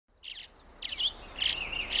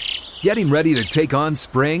Getting ready to take on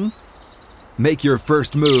spring? Make your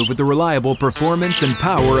first move with the reliable performance and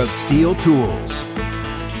power of Steel tools.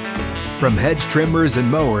 From hedge trimmers and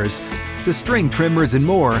mowers to string trimmers and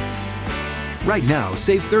more, right now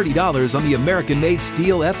save $30 on the American-made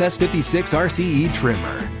Steel FS56 RCE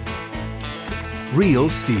trimmer. Real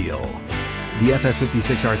Steel. The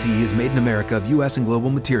FS56 RCE is made in America of U.S. and global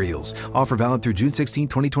materials. Offer valid through June 16,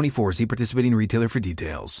 2024. See participating retailer for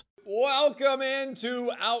details. Welcome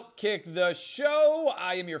into Outkick the Show.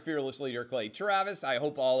 I am your fearless leader, Clay Travis. I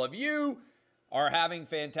hope all of you are having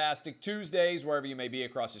fantastic Tuesdays wherever you may be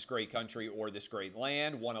across this great country or this great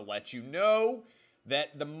land. Want to let you know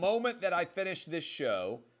that the moment that I finish this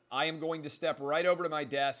show, I am going to step right over to my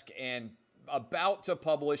desk and about to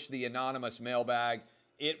publish the anonymous mailbag.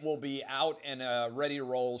 It will be out and ready to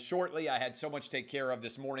roll shortly. I had so much to take care of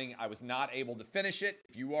this morning, I was not able to finish it.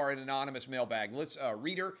 If you are an anonymous mailbag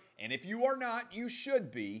reader, and if you are not, you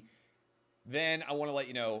should be, then I want to let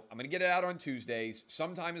you know I'm going to get it out on Tuesdays,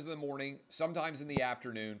 sometimes in the morning, sometimes in the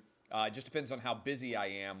afternoon. It just depends on how busy I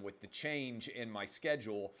am with the change in my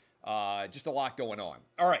schedule. Just a lot going on.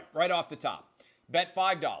 All right, right off the top, bet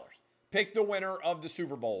 $5. Pick the winner of the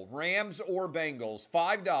Super Bowl, Rams or Bengals,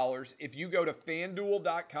 $5. If you go to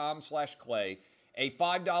fanduel.com/Clay, a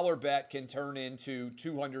 $5 bet can turn into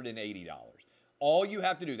 $280. All you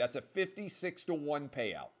have to do, that's a 56-1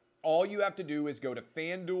 payout. All you have to do is go to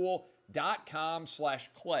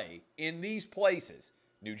fanduel.com/Clay. In these places,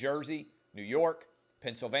 New Jersey, New York,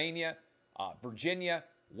 Pennsylvania, Virginia,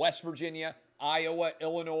 West Virginia, Iowa,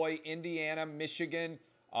 Illinois, Indiana, Michigan,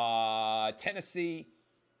 Tennessee,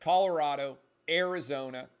 Colorado,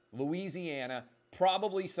 Arizona, Louisiana,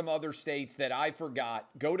 probably some other states that I forgot.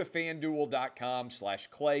 Go to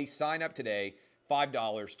fanduel.com/Clay. Sign up today.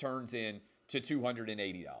 $5 turns in to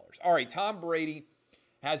 $280. All right, Tom Brady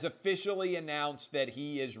has officially announced that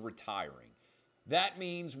he is retiring. That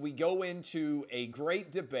means we go into a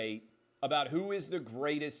great debate about who is the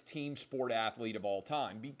greatest team sport athlete of all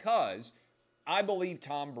time, because I believe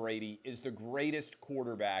Tom Brady is the greatest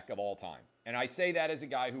quarterback of all time. And I say that as a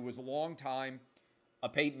guy who was a long time a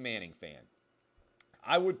Peyton Manning fan.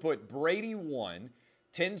 I would put Brady won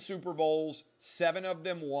 10 Super Bowls, 7 of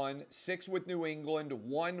them won, 6 with New England,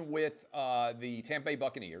 1 with the Tampa Bay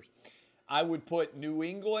Buccaneers. I would put New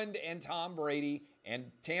England and Tom Brady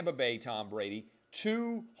and Tampa Bay Tom Brady,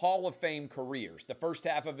 2 Hall of Fame careers, the first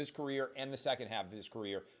half of his career and the second half of his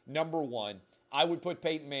career, number 1. I would put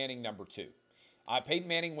Peyton Manning number 2. Peyton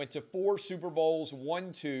Manning went to 4 Super Bowls,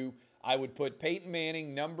 won 2. I would put Peyton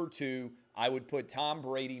Manning number 2. I would put Tom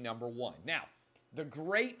Brady number 1. Now, the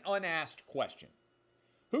great unasked question: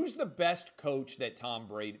 who's the best coach that Tom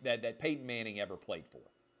Brady, that Peyton Manning ever played for?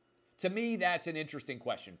 To me, that's an interesting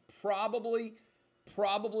question. Probably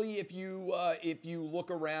if you look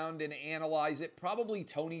around and analyze it, probably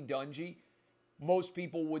Tony Dungy, most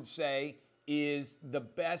people would say, is the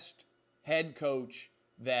best head coach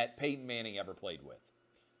that Peyton Manning ever played with.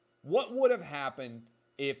 What would have happened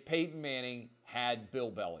if Peyton Manning had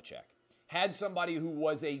Bill Belichick, had somebody who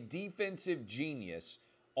was a defensive genius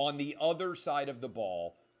on the other side of the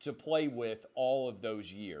ball to play with all of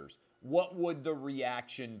those years? What would the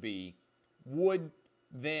reaction be? Would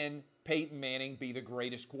then Peyton Manning be the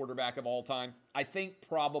greatest quarterback of all time? I think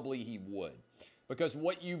probably he would, because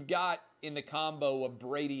what you've got in the combo of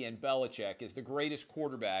Brady and Belichick is the greatest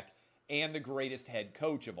quarterback and the greatest head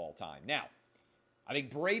coach of all time. Now, I think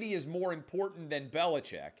Brady is more important than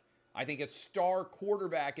Belichick. I think a star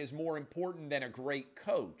quarterback is more important than a great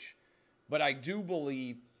coach. But I do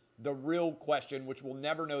believe the real question, which we'll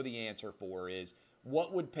never know the answer for, is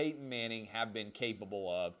what would Peyton Manning have been capable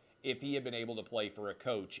of if he had been able to play for a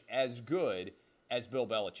coach as good as Bill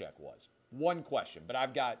Belichick was? One question. But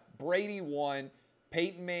I've got Brady 1,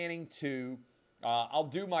 Peyton Manning 2. I'll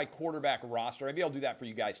do my quarterback roster. Maybe I'll do that for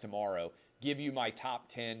you guys tomorrow. Give you my top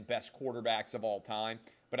 10 best quarterbacks of all time.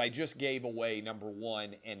 But I just gave away number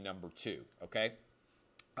 1 and number 2, okay?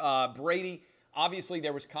 Brady, obviously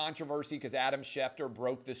there was controversy because Adam Schefter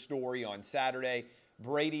broke the story on Saturday.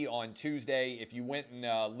 Brady on Tuesday, if you went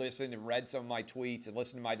and listened and read some of my tweets and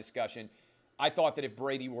listened to my discussion, I thought that if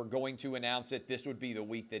Brady were going to announce it, this would be the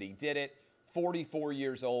week that he did it. 44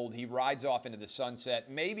 years old, he rides off into the sunset.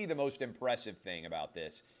 Maybe the most impressive thing about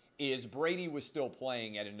this is Brady was still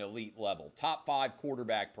playing at an elite level. Top 5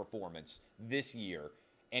 quarterback performance this year,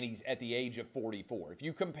 and he's at the age of 44. If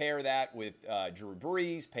you compare that with Drew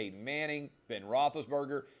Brees, Peyton Manning, Ben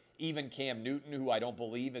Roethlisberger, even Cam Newton, who I don't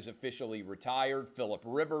believe is officially retired, Phillip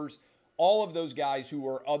Rivers, all of those guys who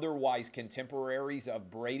are otherwise contemporaries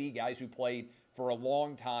of Brady, guys who played for a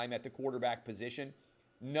long time at the quarterback position,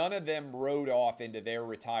 none of them rode off into their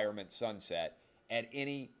retirement sunset at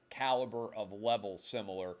any caliber of level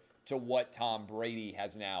similar to what Tom Brady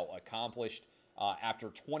has now accomplished. After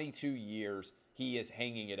 22 years, he is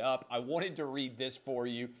hanging it up. I wanted to read this for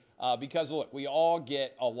you because, look, we all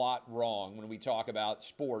get a lot wrong when we talk about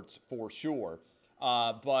sports for sure.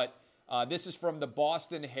 But this is from the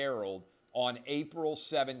Boston Herald on April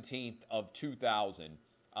 17th of 2000,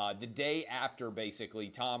 the day after, basically,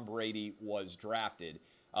 Tom Brady was drafted.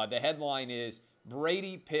 The headline is,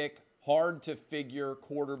 Brady pick hard-to-figure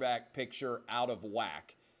quarterback picture out of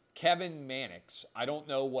whack. Kevin Mannix. I don't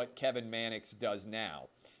know what Kevin Mannix does now,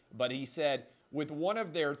 but he said, with one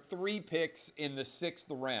of their 3 picks in the 6th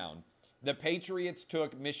round, the Patriots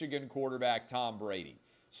took Michigan quarterback Tom Brady.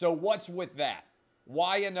 So what's with that?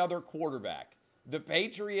 Why another quarterback? The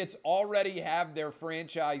Patriots already have their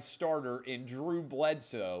franchise starter in Drew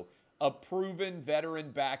Bledsoe, a proven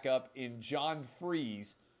veteran backup in John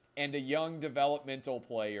Freeze, and a young developmental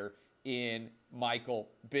player in Michael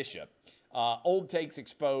Bishop. Old Takes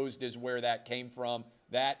Exposed is where that came from.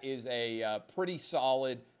 That is a pretty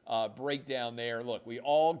solid breakdown there. Look, we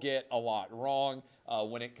all get a lot wrong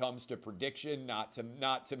when it comes to prediction, not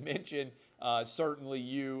to mention certainly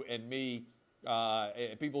you and me.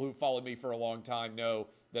 People who followed me for a long time know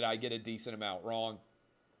that I get a decent amount wrong.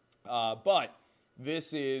 But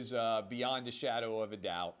this is, beyond a shadow of a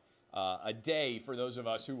doubt, a day for those of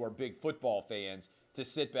us who are big football fans to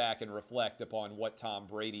sit back and reflect upon what Tom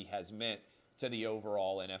Brady has meant to the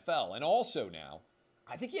overall NFL. And also now,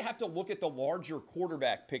 I think you have to look at the larger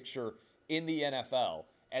quarterback picture in the NFL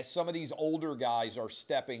as some of these older guys are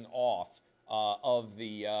stepping out of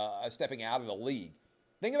the league.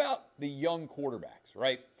 Think about the young quarterbacks,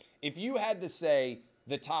 right? If you had to say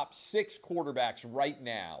the top 6 quarterbacks right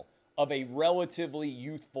now of a relatively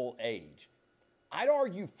youthful age, I'd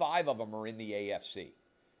argue 5 of them are in the AFC.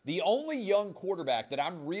 The only young quarterback that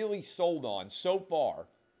I'm really sold on so far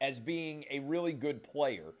as being a really good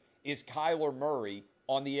player is Kyler Murray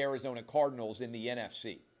on the Arizona Cardinals in the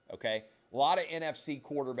NFC, okay? A lot of NFC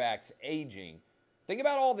quarterbacks aging. Think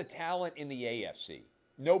about all the talent in the AFC.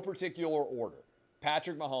 No particular order.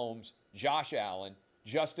 Patrick Mahomes, Josh Allen,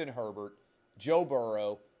 Justin Herbert, Joe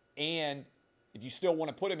Burrow, and if you still want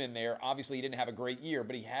to put him in there, obviously he didn't have a great year,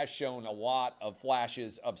 but he has shown a lot of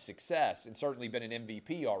flashes of success and certainly been an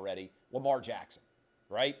MVP already, Lamar Jackson,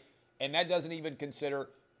 right? And that doesn't even consider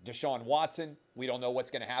Deshaun Watson. We don't know what's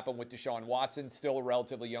going to happen with Deshaun Watson, still a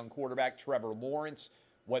relatively young quarterback. Trevor Lawrence,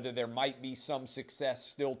 whether there might be some success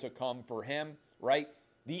still to come for him, right?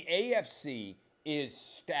 The AFC is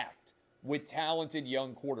stacked with talented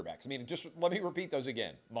young quarterbacks. I mean, just let me repeat those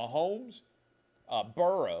again. Mahomes,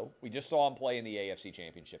 Burrow, we just saw him play in the AFC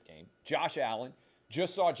Championship game. Josh Allen,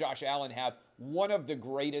 just saw Josh Allen have one of the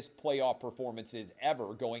greatest playoff performances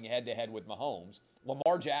ever going head-to-head with Mahomes.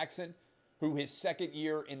 Lamar Jackson, who his second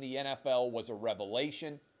year in the NFL was a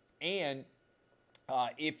revelation. And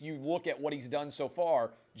if you look at what he's done so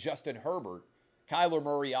far, Justin Herbert, Kyler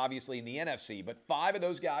Murray obviously in the NFC, but 5 of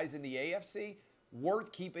those guys in the AFC,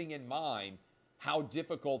 worth keeping in mind how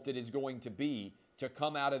difficult it is going to be to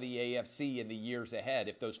come out of the AFC in the years ahead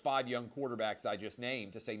if those 5 young quarterbacks I just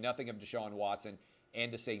named, to say nothing of Deshaun Watson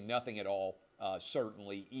and to say nothing at all,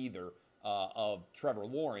 certainly either, of Trevor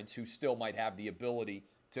Lawrence, who still might have the ability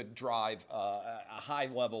to drive a high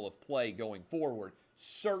level of play going forward.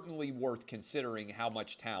 Certainly worth considering how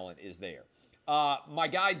much talent is there. My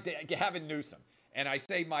guy, Gavin Newsom, and I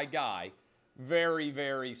say my guy very,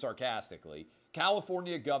 very sarcastically,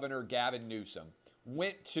 California Governor Gavin Newsom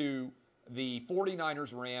went to the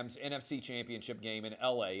 49ers-Rams NFC Championship game in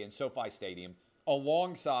L.A. in SoFi Stadium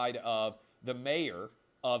alongside of the mayor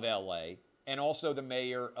of L.A. and also the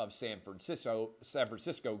mayor of San Francisco,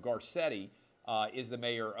 Garcetti, is the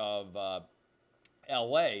mayor of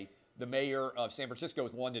L.A. The mayor of San Francisco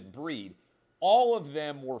is London Breed. All of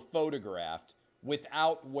them were photographed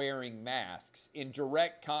without wearing masks in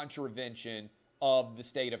direct contravention of the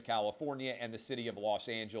state of California and the city of Los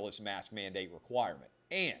Angeles mask mandate requirement.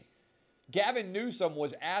 And Gavin Newsom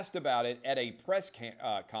was asked about it at a press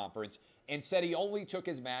conference and said he only took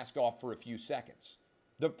his mask off for a few seconds.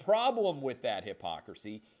 The problem with that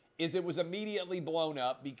hypocrisy is it was immediately blown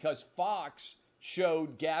up because Fox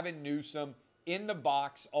showed Gavin Newsom in the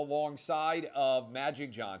box alongside of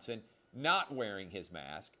Magic Johnson not wearing his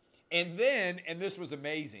mask. And then, and this was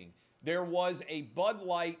amazing, there was a Bud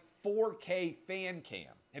Light 4K fan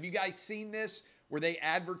cam. Have you guys seen this? Where they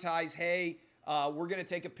advertise, hey, we're going to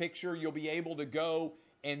take a picture. You'll be able to go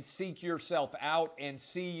and seek yourself out and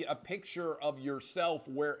see a picture of yourself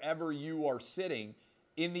wherever you are sitting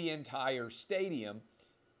in the entire stadium.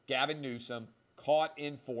 Gavin Newsom caught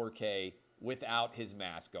in 4K without his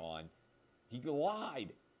mask on. He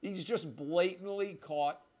lied. He's just blatantly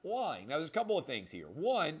caught lying. Now, there's a couple of things here.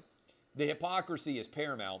 One, the hypocrisy is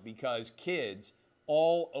paramount because kids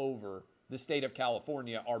all over the state of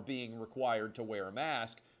California are being required to wear a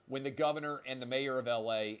mask when the governor and the mayor of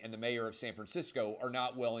LA and the mayor of San Francisco are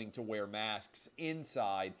not willing to wear masks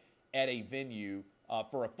inside at a venue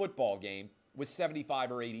for a football game with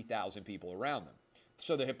 75 or 80,000 people around them.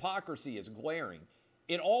 So the hypocrisy is glaring.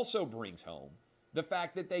 It also brings home the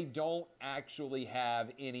fact that they don't actually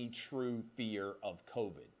have any true fear of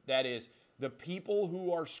COVID. That is, the people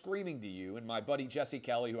who are screaming to you, and my buddy Jesse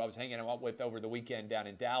Kelly, who I was hanging out with over the weekend down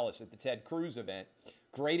in Dallas at the Ted Cruz event,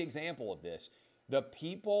 great example of this. The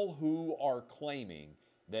people who are claiming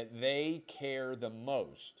that they care the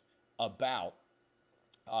most about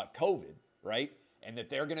COVID, right, and that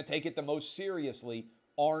they're going to take it the most seriously,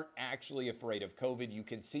 aren't actually afraid of COVID. You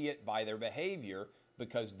can see it by their behavior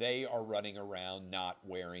because they are running around not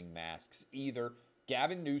wearing masks either.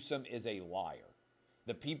 Gavin Newsom is a liar.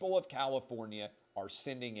 The people of California are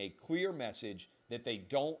sending a clear message that they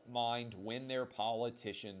don't mind when their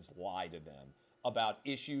politicians lie to them about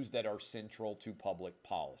issues that are central to public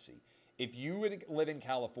policy. If you live in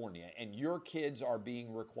California and your kids are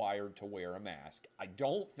being required to wear a mask, I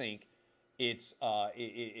don't think it's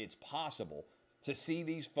possible to see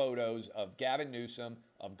these photos of Gavin Newsom,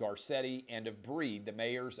 of Garcetti, and of Breed, the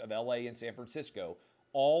mayors of LA and San Francisco,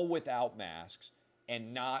 all without masks,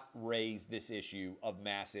 and not raise this issue of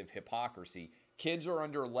massive hypocrisy. Kids are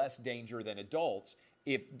under less danger than adults.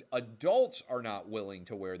 If adults are not willing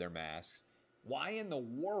to wear their masks, why in the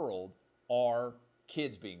world are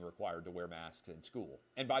kids being required to wear masks in school?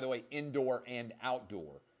 And by the way, indoor and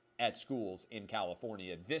outdoor at schools in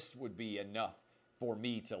California. This would be enough for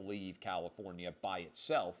me to leave California by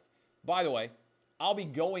itself. By the way, I'll be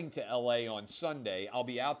going to LA on Sunday. I'll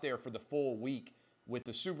be out there for the full week with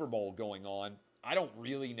the Super Bowl going on. I don't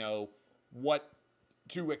really know what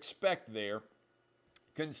to expect there,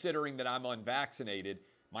 considering that I'm unvaccinated.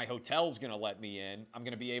 My hotel's going to let me in. I'm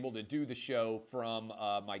going to be able to do the show from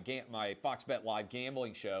my Fox Bet Live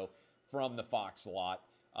gambling show from the Fox lot.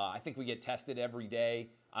 I think we get tested every day.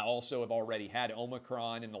 I also have already had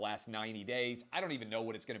Omicron in the last 90 days. I don't even know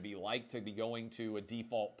what it's going to be like to be going to a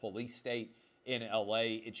default police state in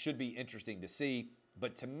LA. It should be interesting to see.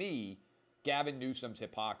 But to me, Gavin Newsom's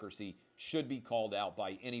hypocrisy should be called out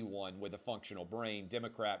by anyone with a functional brain,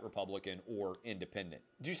 Democrat, Republican, or independent.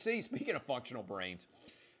 Did you see, speaking of functional brains,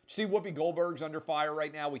 see Whoopi Goldberg's under fire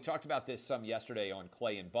right now? We talked about this some yesterday on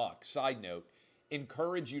Clay and Buck. Side note,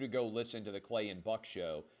 encourage you to go listen to the Clay and Buck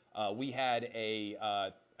show. We had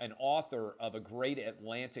an author of a great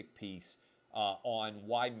Atlantic piece on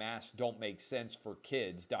why masks don't make sense for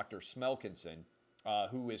kids, Dr. Smelkinson,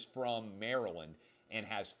 who is from Maryland and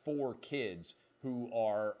has 4 kids who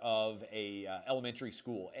are of a elementary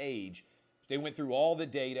school age. They went through all the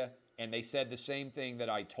data, and they said the same thing that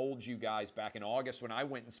I told you guys back in August when I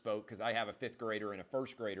went and spoke, because I have a 5th grader and a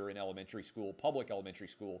 1st grader in elementary school, public elementary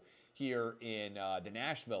school here in the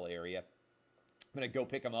Nashville area. I'm going to go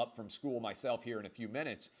pick them up from school myself here in a few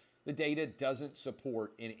minutes. The data doesn't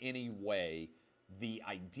support in any way the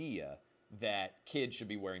idea that kids should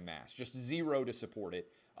be wearing masks. Just zero to support it.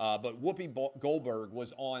 But Whoopi Goldberg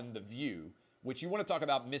was on The View, which you want to talk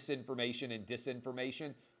about misinformation and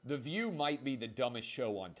disinformation. The View might be the dumbest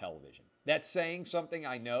show on television. That's saying something,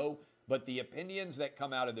 I know, but the opinions that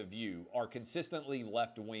come out of The View are consistently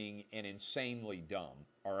left-wing and insanely dumb,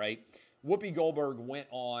 all right? Whoopi Goldberg went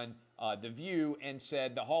on The View and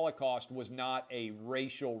said the Holocaust was not a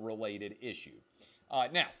racial-related issue.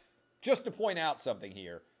 Now, just to point out something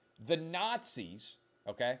here, the Nazis,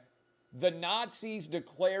 okay, the Nazis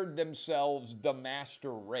declared themselves the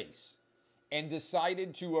master race and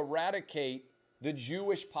decided to eradicate the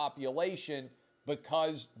Jewish population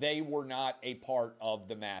because they were not a part of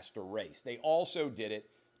the master race. They also did it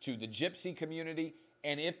to the Gypsy community,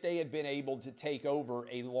 and if they had been able to take over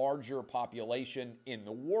a larger population in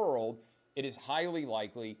the world, it is highly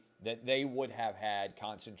likely that they would have had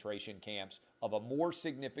concentration camps of a more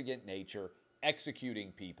significant nature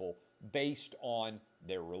executing people based on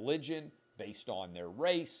their religion, based on their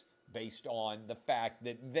race, based on the fact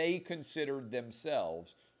that they considered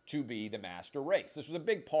themselves to be the master race. This was a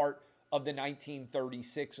big part of the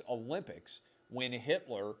 1936 Olympics when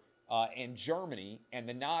Hitler and Germany and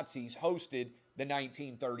the Nazis hosted the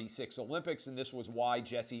 1936 Olympics, and this was why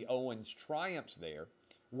Jesse Owens' triumphs there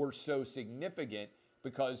were so significant,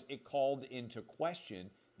 because it called into question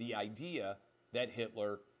the idea that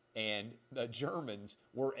Hitler and the Germans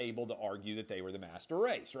were able to argue that they were the master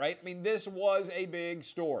race, right? I mean, this was a big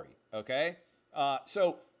story, okay?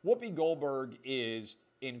 So Whoopi Goldberg is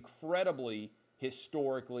incredibly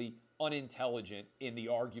historically unintelligent in the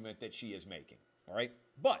argument that she is making. All right.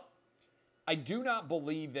 But I do not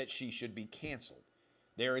believe that she should be canceled.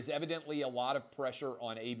 There is evidently a lot of pressure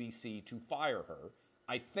on ABC to fire her.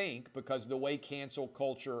 I think because the way cancel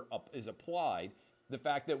culture is applied, the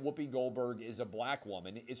fact that Whoopi Goldberg is a black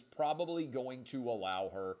woman is probably going to allow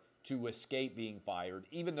her to escape being fired,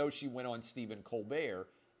 even though she went on Stephen Colbert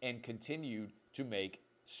and continued to make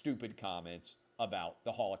stupid comments about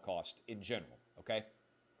the Holocaust in general, okay?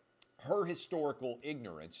 Her historical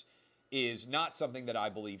ignorance is not something that I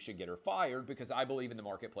believe should get her fired because I believe in the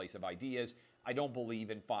marketplace of ideas. I don't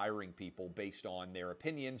believe in firing people based on their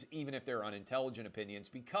opinions, even if they're unintelligent opinions,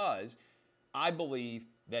 because I believe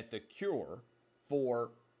that the cure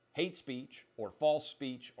for hate speech or false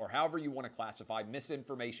speech or however you want to classify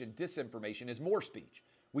misinformation, disinformation is more speech.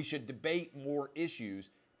 We should debate more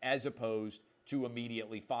issues as opposed to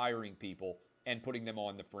immediately firing people and putting them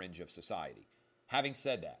on the fringe of society. Having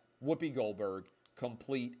said that, Whoopi Goldberg,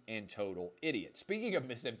 complete and total idiot. Speaking of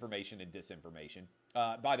misinformation and disinformation,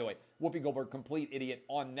 by the way, Whoopi Goldberg, complete idiot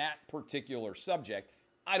on that particular subject.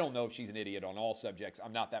 I don't know if she's an idiot on all subjects.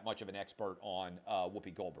 I'm not that much of an expert on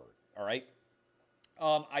Whoopi Goldberg, all right?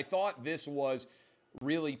 I thought this was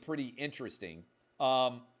really pretty interesting.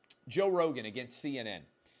 Joe Rogan against CNN.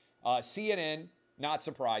 CNN, not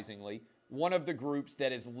surprisingly, one of the groups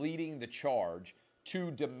that is leading the charge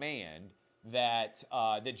to demand that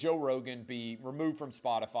that Joe Rogan be removed from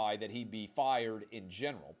Spotify, that he be fired in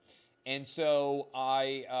general. And so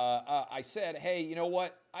I said, hey, you know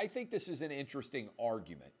what? I think this is an interesting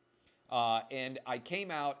argument. And I came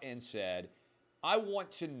out and said, I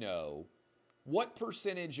want to know what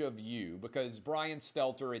percentage of you, because Brian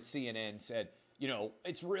Stelter at CNN said, you know,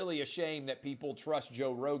 it's really a shame that people trust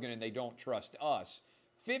Joe Rogan and they don't trust us.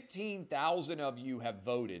 15,000 of you have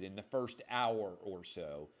voted in the first hour or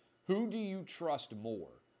so. Who do you trust more,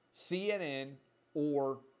 CNN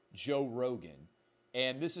or Joe Rogan?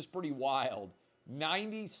 And this is pretty wild.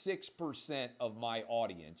 96% of my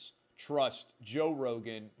audience trust Joe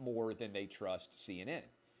Rogan more than they trust CNN.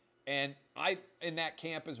 And I'm in that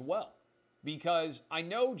camp as well, because I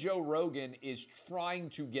know Joe Rogan is trying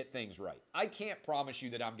to get things right. I can't promise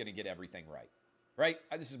you that I'm going to get everything right?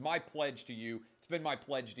 This is my pledge to you. It's been my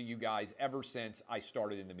pledge to you guys ever since I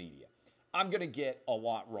started in the media. I'm going to get a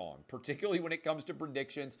lot wrong, particularly when it comes to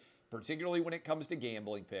predictions, particularly when it comes to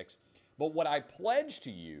gambling picks. But what I pledge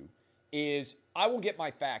to you is I will get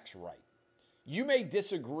my facts right. You may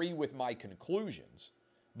disagree with my conclusions,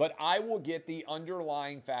 but I will get the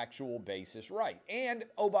underlying factual basis right. And,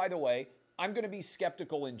 oh, by the way, I'm going to be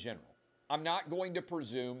skeptical in general. I'm not going to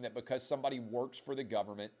presume that because somebody works for the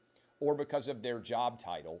government or because of their job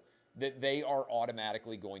title that they are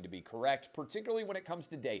automatically going to be correct, particularly when it comes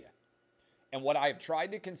to data. And what I have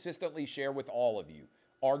tried to consistently share with all of you,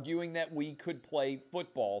 arguing that we could play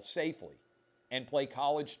football safely and play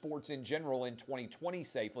college sports in general in 2020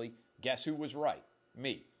 safely, guess who was right?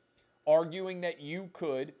 Me. Arguing that you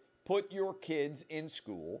could put your kids in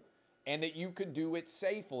school and that you could do it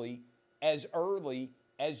safely as early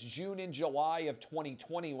as June and July of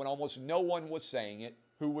 2020 when almost no one was saying it.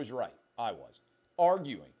 Who was right? I was.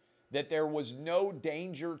 Arguing that there was no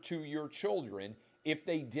danger to your children if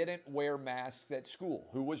they didn't wear masks at school.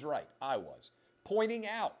 Who was right? I was. Pointing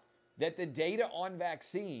out that the data on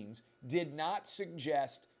vaccines did not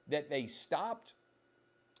suggest that they stopped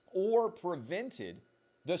or prevented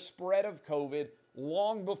the spread of COVID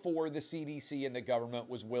long before the CDC and the government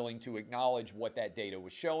was willing to acknowledge what that data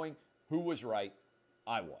was showing. Who was right?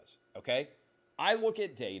 I was. Okay? I look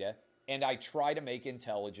at data and I try to make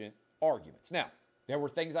intelligent arguments. Now, there were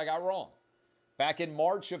things I got wrong. Back in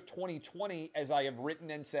March of 2020, as I have written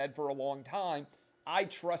and said for a long time, I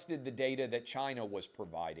trusted the data that China was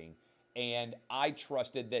providing, and I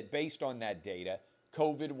trusted that based on that data,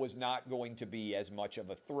 COVID was not going to be as much of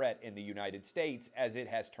a threat in the United States as it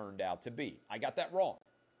has turned out to be. I got that wrong.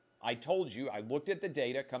 I told you, I looked at the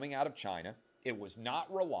data coming out of China. It was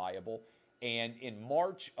not reliable, and in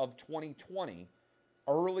March of 2020,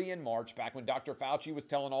 early in March, back when Dr. Fauci was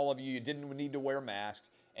telling all of you didn't need to wear masks,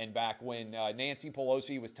 and back when Nancy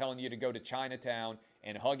Pelosi was telling you to go to Chinatown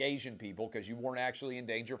and hug Asian people because you weren't actually in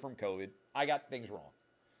danger from COVID, I got things wrong.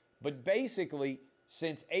 But basically,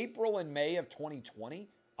 since April and May of 2020,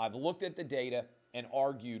 I've looked at the data and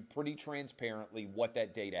argued pretty transparently what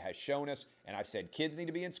that data has shown us. And I've said kids need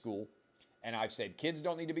to be in school, and I've said kids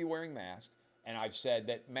don't need to be wearing masks, and I've said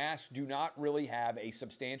that masks do not really have a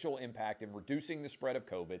substantial impact in reducing the spread of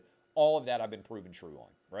COVID. All of that I've been proven true on,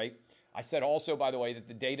 right? I said also, by the way, that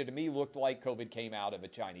the data to me looked like COVID came out of a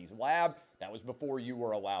Chinese lab. That was before you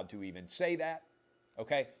were allowed to even say that,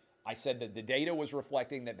 okay? I said that the data was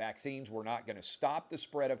reflecting that vaccines were not going to stop the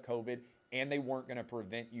spread of COVID and they weren't going to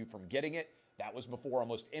prevent you from getting it. That was before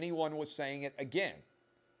almost anyone was saying it. Again,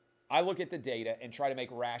 I look at the data and try to make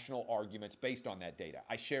rational arguments based on that data.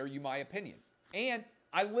 I share you my opinion, and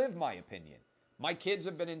I live my opinion. My kids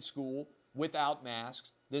have been in school without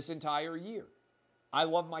masks this entire year. I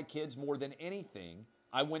love my kids more than anything.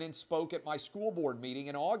 I went and spoke at my school board meeting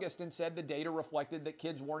in August and said the data reflected that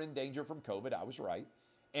kids weren't in danger from COVID. I was right.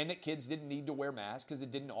 And that kids didn't need to wear masks because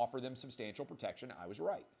it didn't offer them substantial protection. I was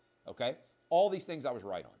right. Okay? All these things I was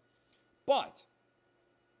right on. But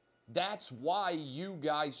that's why you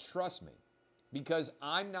guys trust me, because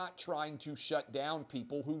I'm not trying to shut down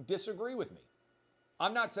people who disagree with me.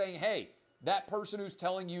 I'm not saying, hey, that person who's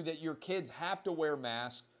telling you that your kids have to wear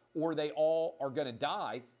masks or they all are going to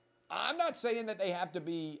die, I'm not saying that they have to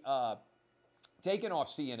be taken off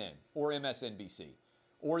CNN or MSNBC,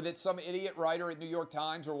 or that some idiot writer at New York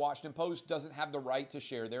Times or Washington Post doesn't have the right to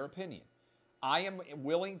share their opinion. I am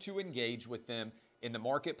willing to engage with them in the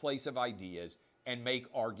marketplace of ideas and make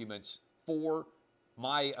arguments for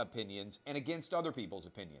my opinions and against other people's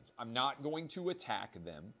opinions. I'm not going to attack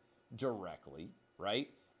them directly, right?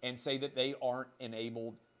 And say that they aren't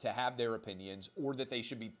enabled to have their opinions, or that they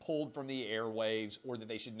should be pulled from the airwaves, or that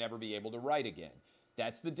they should never be able to write again.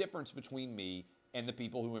 That's the difference between me and the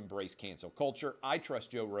people who embrace cancel culture. I trust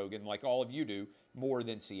Joe Rogan, like all of you do, more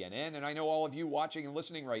than CNN. And I know all of you watching and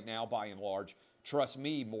listening right now, by and large, trust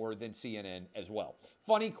me more than CNN as well.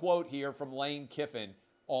 Funny quote here from Lane Kiffin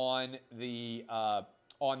on the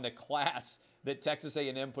class that Texas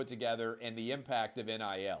A&M put together and the impact of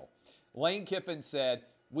NIL. Lane Kiffin said,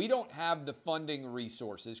 "We don't have the funding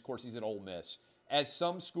resources," of course he's at Ole Miss, "as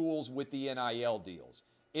some schools with the NIL deals.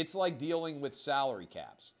 It's like dealing with salary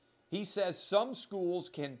caps." He says some schools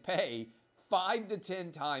can pay 5 to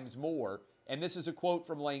 10 times more, and this is a quote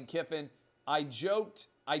from Lane Kiffin. "I joked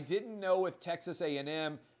I didn't know if Texas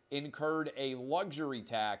A&M incurred a luxury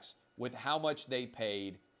tax with how much they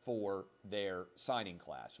paid for their signing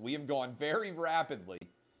class." We have gone very rapidly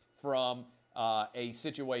from a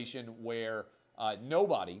situation where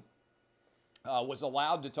nobody was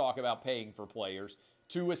allowed to talk about paying for players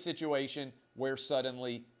to a situation where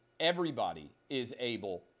suddenly everybody is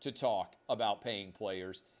able to talk about paying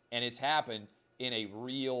players. And it's happened in a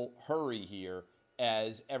real hurry here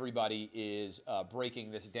as everybody is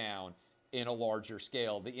breaking this down in a larger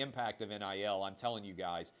scale. The impact of NIL, I'm telling you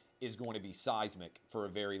guys, is going to be seismic for a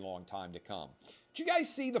very long time to come. Did you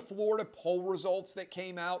guys see the Florida poll results that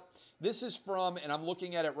came out? This is from, and I'm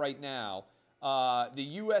looking at it right now, the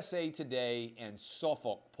USA Today and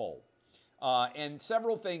Suffolk poll. And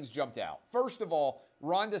several things jumped out. First of all,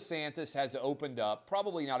 Ron DeSantis has opened up,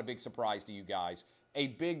 probably not a big surprise to you guys, a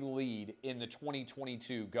big lead in the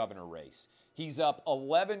 2022 governor race. He's up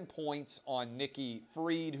 11 points on Nikki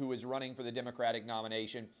Fried, who is running for the Democratic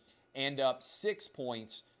nomination, and up 6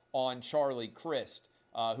 points on Charlie Crist,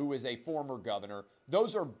 who is a former governor.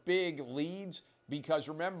 Those are big leads because,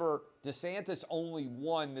 remember, DeSantis only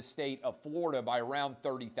won the state of Florida by around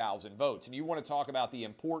 30,000 votes. And you want to talk about the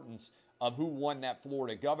importance of who won that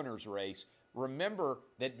Florida governor's race. Remember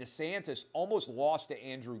that DeSantis almost lost to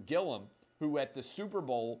Andrew Gillum, who at the Super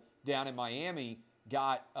Bowl down in Miami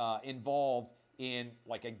got involved in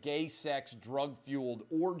like a gay sex, drug-fueled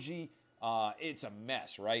orgy. It's a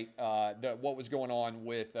mess, right? What was going on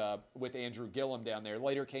with Andrew Gillum down there.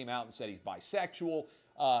 Later came out and said he's bisexual.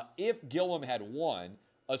 If Gillum had won,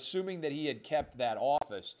 assuming that he had kept that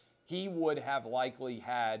office, he would have likely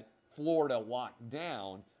had Florida locked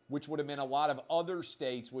down, which would have meant a lot of other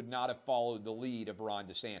states would not have followed the lead of Ron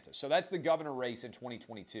DeSantis. So that's the governor race in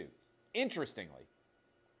 2022. Interestingly,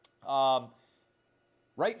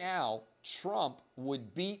 right now, Trump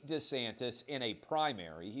would beat DeSantis in a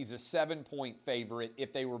primary. He's a 7-point favorite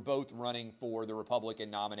if they were both running for the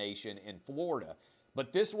Republican nomination in Florida.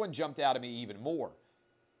 But this one jumped out at me even more.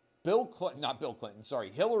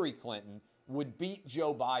 Hillary Clinton would beat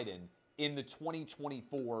Joe Biden in the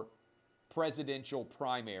 2024 presidential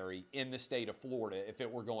primary in the state of Florida if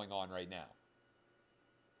it were going on right now.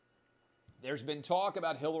 There's been talk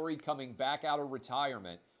about Hillary coming back out of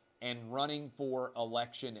retirement and running for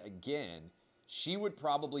election again. She would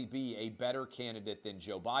probably be a better candidate than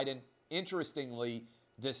Joe Biden. Interestingly,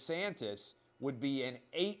 DeSantis would be an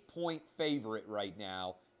 8-point favorite right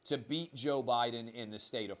now to beat Joe Biden in the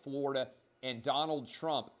state of Florida, and Donald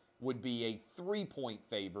Trump would be a 3-point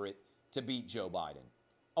favorite to beat Joe Biden.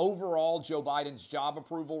 Overall, Joe Biden's job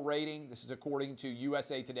approval rating, this is according to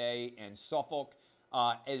USA Today and Suffolk,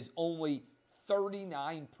 is only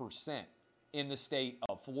 39% in the state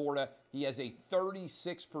of Florida. He has a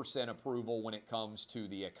 36% approval when it comes to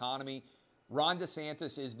the economy. Ron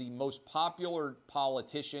DeSantis is the most popular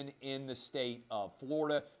politician in the state of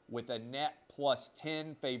Florida with a net plus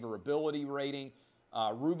 10 favorability rating.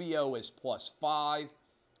 Rubio is plus 5.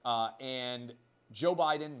 And Joe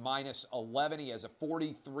Biden minus 11. He has a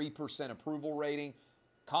 43% approval rating.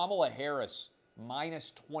 Kamala Harris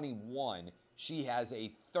minus 21. She has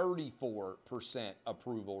a 34%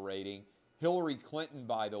 approval rating. Hillary Clinton,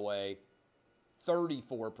 by the way,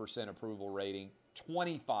 34% approval rating,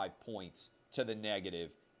 25 points to the negative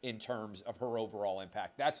in terms of her overall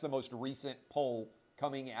impact. That's the most recent poll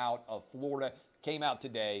coming out of Florida. Came out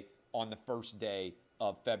today on the first day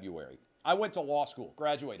of February. I went to law school,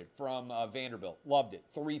 graduated from Vanderbilt, loved it.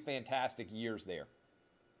 3 fantastic years there.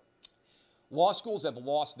 Law schools have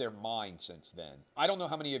lost their mind since then. I don't know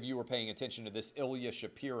how many of you are paying attention to this Ilya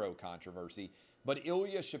Shapiro controversy, but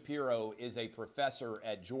Ilya Shapiro is a professor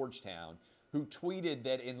at Georgetown who tweeted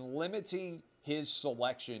that in limiting his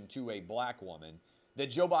selection to a black woman,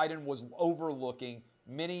 that Joe Biden was overlooking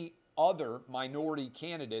many other minority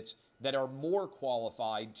candidates that are more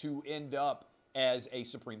qualified to end up as a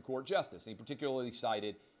Supreme Court justice. And he particularly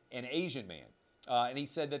cited an Asian man. And he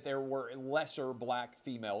said that there were lesser black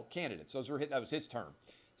female candidates. That was his term.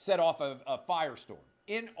 Set off a firestorm.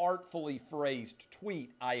 Inartfully phrased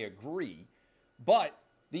tweet, I agree. But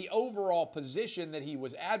the overall position that he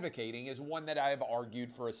was advocating is one that I have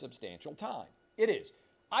argued for a substantial time. It is.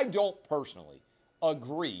 I don't personally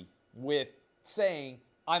agree with saying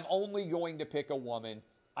I'm only going to pick a woman.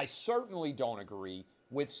 I certainly don't agree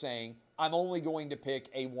with saying I'm only going to pick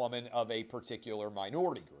a woman of a particular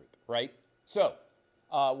minority group, right? So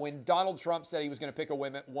when Donald Trump said he was going to pick a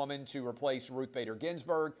woman to replace Ruth Bader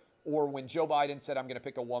Ginsburg, or when Joe Biden said I'm going to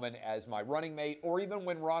pick a woman as my running mate, or even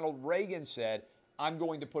when Ronald Reagan said I'm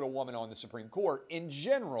going to put a woman on the Supreme Court, in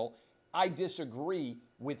general, I disagree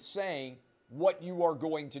with saying what you are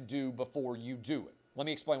going to do before you do it. Let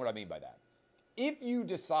me explain what I mean by that. If you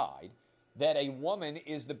decide that a woman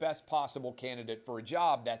is the best possible candidate for a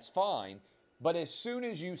job, that's fine. But as soon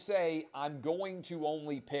as you say, I'm going to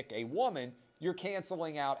only pick a woman, you're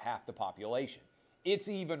canceling out half the population. It's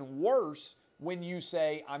even worse when you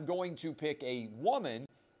say, I'm going to pick a woman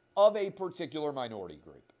of a particular minority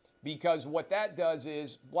group. Because what that does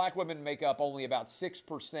is black women make up only about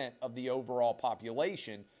 6% of the overall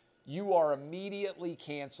population. You are immediately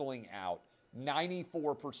canceling out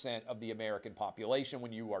 94% of the American population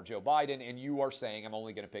when you are Joe Biden and you are saying I'm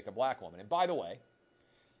only going to pick a black woman. And by the way,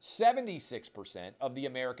 76% of the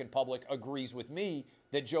American public agrees with me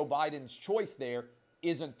that Joe Biden's choice there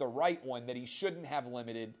isn't the right one, that he shouldn't have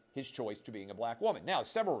limited his choice to being a black woman. Now,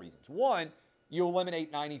 several reasons. One, you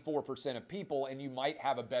eliminate 94% of people and you might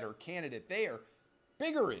have a better candidate there.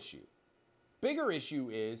 Bigger issue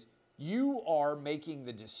is you are making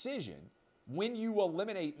the decision when you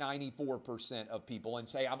eliminate 94% of people and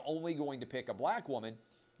say, I'm only going to pick a black woman,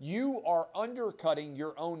 you are undercutting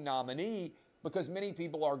your own nominee, because many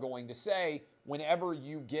people are going to say, whenever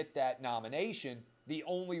you get that nomination, the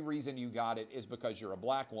only reason you got it is because you're a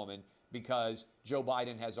black woman, because Joe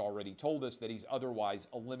Biden has already told us that he's otherwise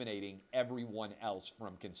eliminating everyone else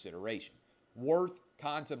from consideration. Worth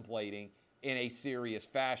contemplating in a serious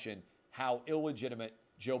fashion how illegitimate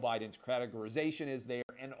Joe Biden's categorization is there,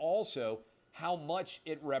 and also how much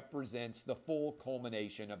it represents the full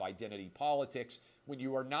culmination of identity politics when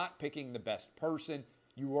you are not picking the best person,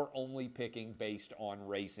 you are only picking based on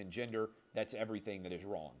race and gender. That's everything that is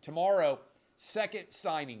wrong. Tomorrow, second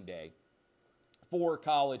signing day for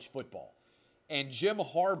college football. And Jim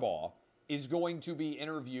Harbaugh is going to be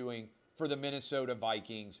interviewing for the Minnesota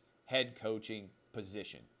Vikings head coaching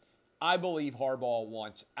position. I believe Harbaugh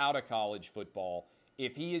wants out of college football.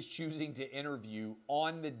 If he is choosing to interview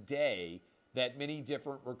on the day that many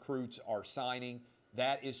different recruits are signing,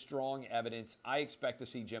 that is strong evidence. I expect to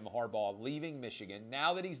see Jim Harbaugh leaving Michigan.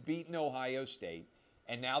 Now that he's beaten Ohio State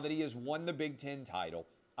and now that he has won the Big Ten title,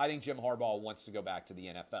 I think Jim Harbaugh wants to go back to the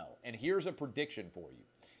NFL. And here's a prediction for you.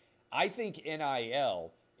 I think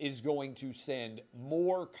NIL is going to send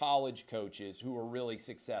more college coaches who are really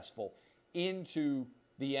successful into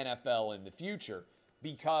the NFL in the future,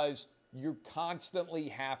 because you constantly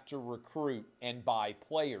have to recruit and buy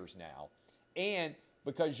players now. And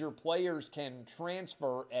because your players can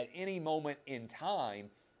transfer at any moment in time,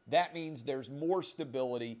 that means there's more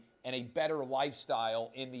stability and a better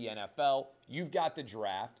lifestyle in the NFL. You've got the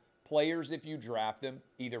draft. Players, if you draft them,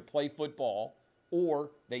 either play football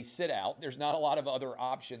or they sit out. There's not a lot of other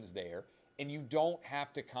options there. And you don't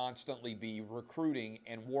have to constantly be recruiting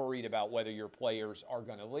and worried about whether your players are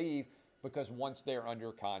going to leave, because once they're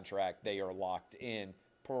under contract, they are locked in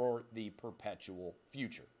for the perpetual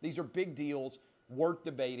future. These are big deals, worth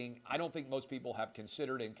debating. I don't think most people have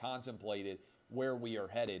considered and contemplated where we are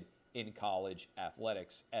headed in college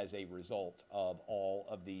athletics as a result of all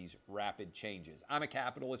of these rapid changes. I'm a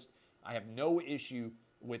capitalist. I have no issue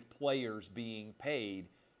with players being paid,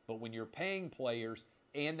 but when you're paying players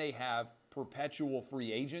and they have perpetual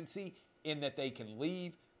free agency in that they can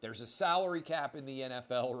leave, there's a salary cap in the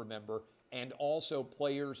NFL, remember, and also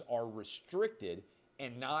players are restricted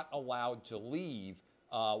and not allowed to leave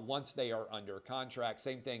once they are under contract.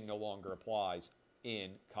 Same thing no longer applies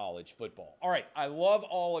in college football. All right, I love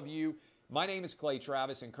all of you. My name is Clay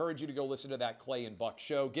Travis. Encourage you to go listen to that Clay and Buck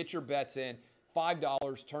show. Get your bets in.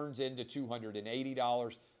 $5 turns into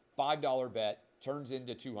 $280. $5 bet turns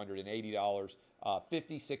into $280.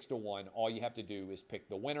 56-1. All you have to do is pick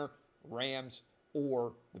the winner, Rams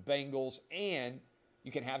or the Bengals, and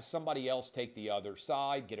you can have somebody else take the other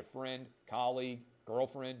side. Get a friend, colleague,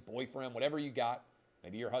 girlfriend, boyfriend, whatever you got,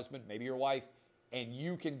 maybe your husband, maybe your wife, and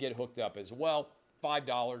you can get hooked up as well.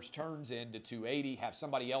 $5 turns into $280. Have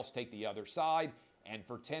somebody else take the other side, and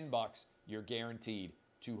for $10, you're guaranteed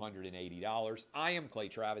 $280. I am Clay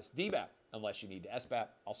Travis, DBAP, unless you need to SBAP.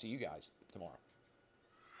 I'll see you guys tomorrow.